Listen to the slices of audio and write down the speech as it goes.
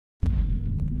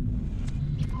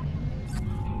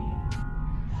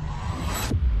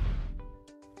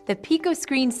The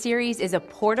PicoScreen Series is a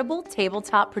portable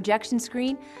tabletop projection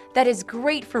screen that is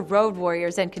great for road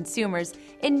warriors and consumers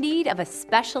in need of a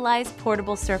specialized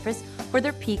portable surface for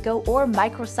their Pico or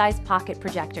micro-sized pocket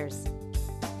projectors.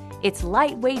 Its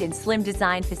lightweight and slim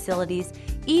design facilities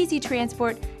easy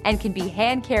transport and can be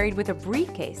hand-carried with a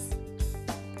briefcase.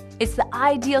 It's the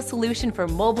ideal solution for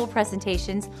mobile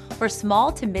presentations for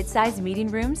small to mid-sized meeting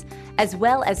rooms, as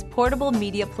well as portable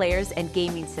media players and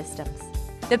gaming systems.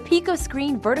 The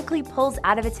PicoScreen vertically pulls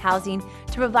out of its housing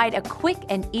to provide a quick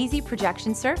and easy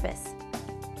projection surface.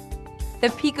 The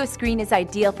PicoScreen is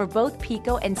ideal for both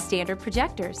Pico and standard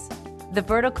projectors. The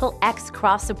vertical X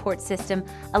cross support system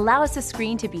allows the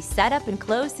screen to be set up and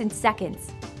closed in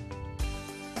seconds.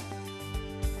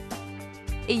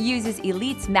 It uses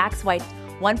Elite's Max White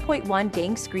 1.1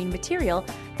 gang screen material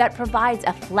that provides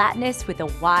a flatness with a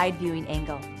wide viewing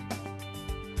angle.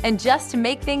 And just to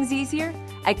make things easier,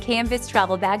 a canvas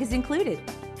travel bag is included.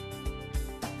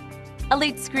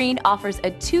 Elite Screen offers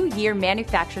a 2-year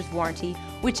manufacturer's warranty,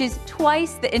 which is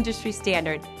twice the industry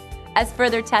standard. As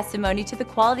further testimony to the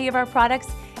quality of our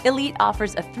products, Elite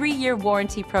offers a 3-year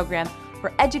warranty program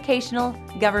for educational,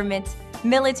 government,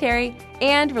 military,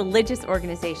 and religious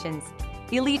organizations.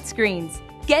 Elite Screens.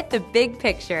 Get the big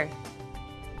picture.